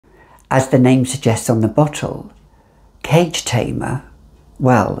as the name suggests on the bottle, cage tamer,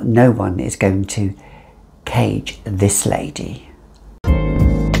 well, no one is going to cage this lady.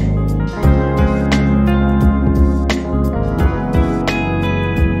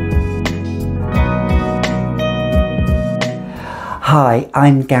 Hi,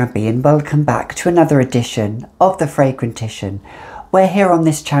 I'm Gabby and welcome back to another edition of The Fragrantician, where here on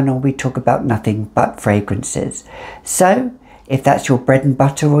this channel we talk about nothing but fragrances. So, if that's your bread and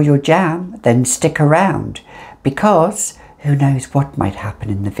butter or your jam, then stick around, because who knows what might happen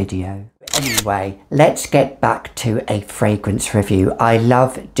in the video. Anyway, let's get back to a fragrance review. I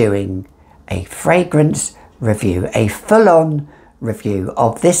love doing a fragrance review, a full-on review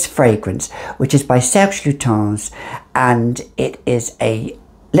of this fragrance, which is by Serge Lutens, and it is a,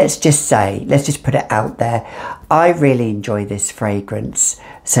 let's just put it out there, I really enjoy this fragrance,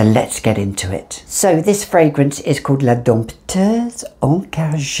 so let's get into it. So this fragrance is called La Dompteuse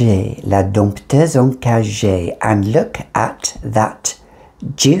Encagée, La Dompteuse Encagée, and look at that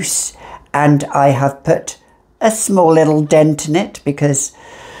juice, and I have put a small little dent in it because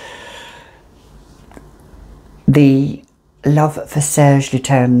the love for Serge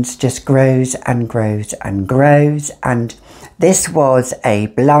Lutens just grows and grows and grows, and this was a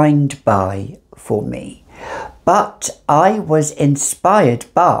blind buy for me. But I was inspired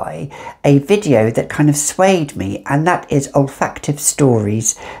by a video that kind of swayed me, and that is Olfactive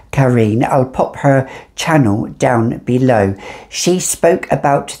Stories Karine. I'll pop her channel down below. She spoke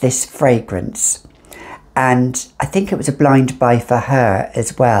about this fragrance, and I think it was a blind buy for her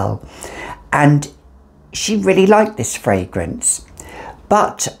as well. And she really liked this fragrance,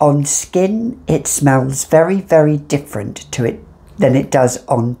 but on skin it smells very, very different to it than it does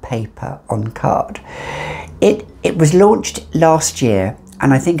on paper, on card. It was launched last year,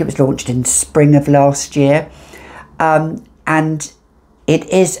 and I think it was launched in spring of last year, and it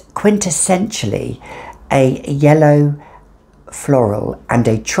is quintessentially a yellow floral and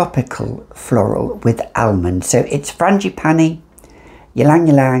a tropical floral with almond. So it's frangipani, ylang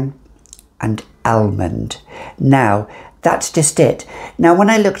ylang, and almond. Now, that's just it. Now, when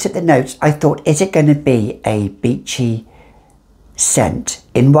I looked at the notes, I thought, is it going to be a beachy scent?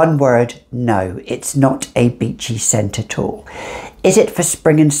 In one word, no, it's not a beachy scent at all. Is it for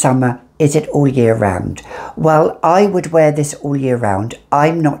spring and summer? Is it all year round? Well, I would wear this all year round.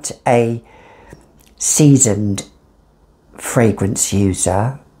 I'm not a seasoned fragrance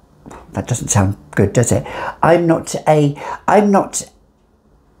user. That doesn't sound good, does it? I'm not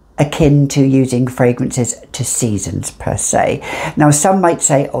akin to using fragrances to seasons per se. Now, some might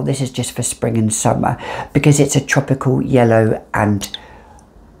say, oh, this is just for spring and summer because it's a tropical yellow and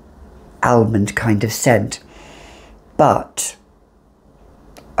almond kind of scent. But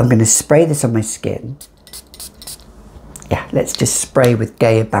I'm going to spray this on my skin. Yeah, let's just spray with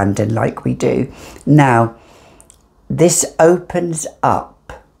gay abandon like we do. Now, this opens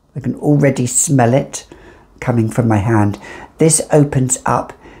up. I can already smell it coming from my hand. This opens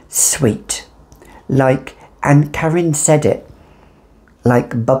up sweet, like, and Karine said it,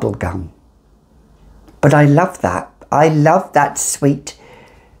 like bubble gum. But I love that. I love that sweet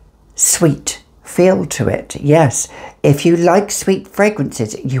feel to it. Yes, if you like sweet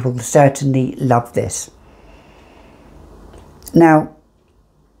fragrances, you will certainly love this. Now,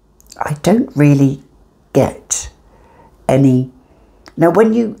 I don't really get any. Now,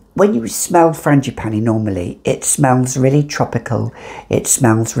 when you smell frangipani normally, it smells really tropical, it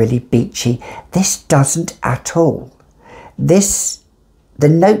smells really beachy. This doesn't at all. The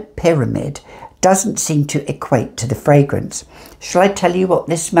note pyramid doesn't seem to equate to the fragrance. Shall I tell you what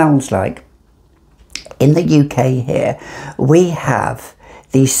this smells like? In the UK here, we have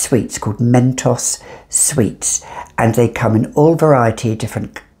these sweets called Mentos sweets, and they come in all variety of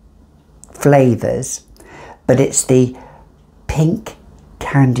different flavours, but it's the pink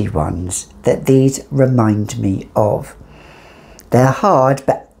candy ones that these remind me of. They're hard,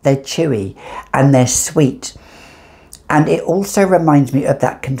 but they're chewy and they're sweet. And it also reminds me of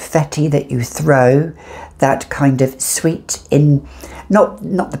that confetti that you throw, that kind of sweet in, not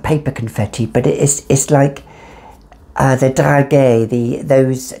the paper confetti, but it's like the draguet,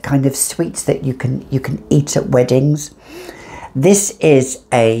 those kind of sweets that you can eat at weddings. This is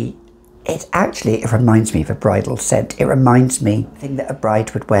it reminds me of a bridal scent. It reminds me of something that a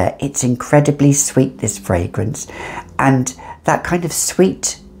bride would wear. It's incredibly sweet, this fragrance, and that kind of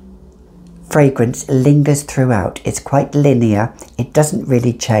sweet fragrance lingers throughout. It's quite linear. It doesn't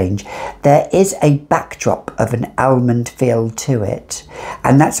really change. There is a backdrop of an almond feel to it,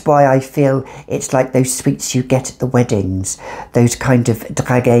 and that's why I feel it's like those sweets you get at the weddings, those kind of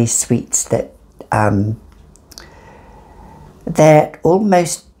draguet sweets that they're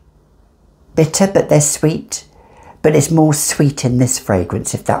almost bitter, but they're sweet. But it's more sweet in this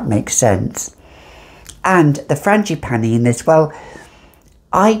fragrance, if that makes sense. And the frangipani in this, well,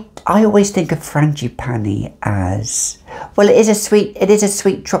 I always think of frangipani as, well, it is a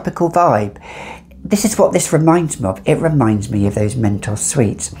sweet tropical vibe. This is what this reminds me of. It reminds me of those menthol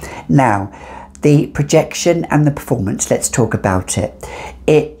sweets. Now, the projection and the performance, let's talk about it.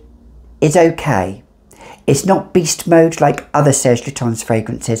 It is okay. It's not beast mode like other Serge Lutens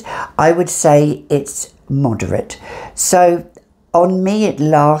fragrances. I would say it's moderate. So on me, it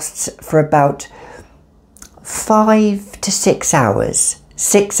lasts for about 5 to 6 hours.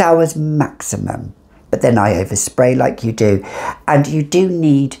 6 hours maximum. But then I overspray like you do. And you do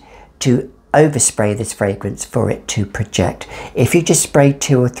need to overspray this fragrance for it to project. If you just spray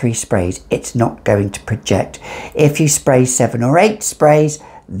 2 or 3 sprays, it's not going to project. If you spray 7 or 8 sprays,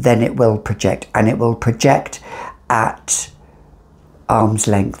 then it will project, and it will project at arm's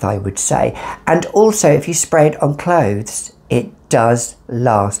length, I would say. And also, if you spray it on clothes, it does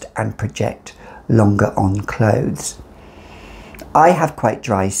last and project longer on clothes. I have quite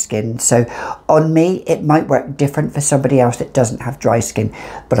dry skin, so on me it might work different for somebody else that doesn't have dry skin,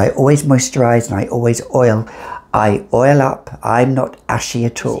 but I always moisturise and I always oil. I oil up. I'm not ashy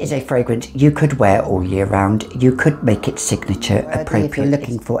at all. This is a fragrance you could wear all year round. You could make it signature appropriate. If you're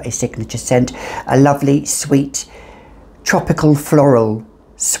looking for a signature scent, a lovely, sweet, tropical, floral,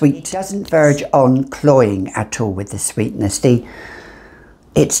 sweet. It doesn't verge on cloying at all with the sweetness.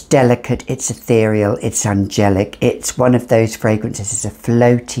 It's delicate, it's ethereal, it's angelic. It's one of those fragrances. It's a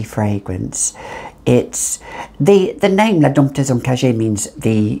floaty fragrance. It's the name La Dompteuse Encagée means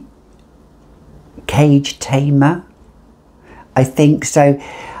the cage tamer, I think. So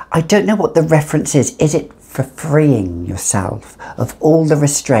I don't know what the reference is. Is it for freeing yourself of all the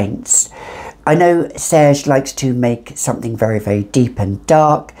restraints? I know Serge likes to make something very, very deep and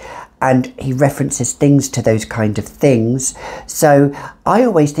dark, and he references things to those kind of things. So I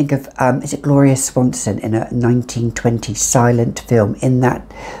always think of, is it Gloria Swanson in a 1920 silent film? In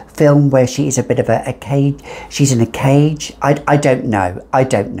that film where she is a bit of a cage, she's in a cage. I don't know, I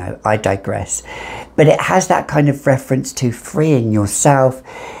digress. But it has that kind of reference to freeing yourself.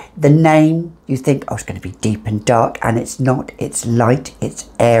 The name, you think, oh, it's going to be deep and dark, and it's not. It's light, it's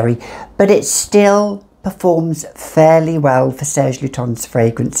airy, but it still performs fairly well for Serge Lutens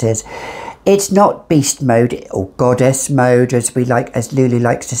fragrances. It's not beast mode or goddess mode, as Lulu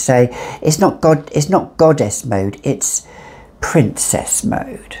likes to say. It's not goddess mode. It's princess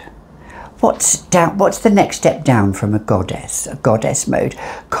mode. What's the next step down from a goddess mode?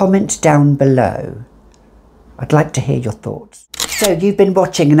 Comment down below. I'd like to hear your thoughts. So you've been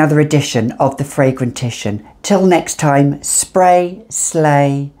watching another edition of The Fragrantician. Till next time, spray,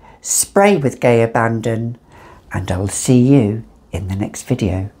 slay, spray with gay abandon, and I'll see you in the next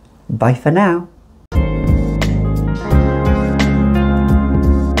video. Bye for now.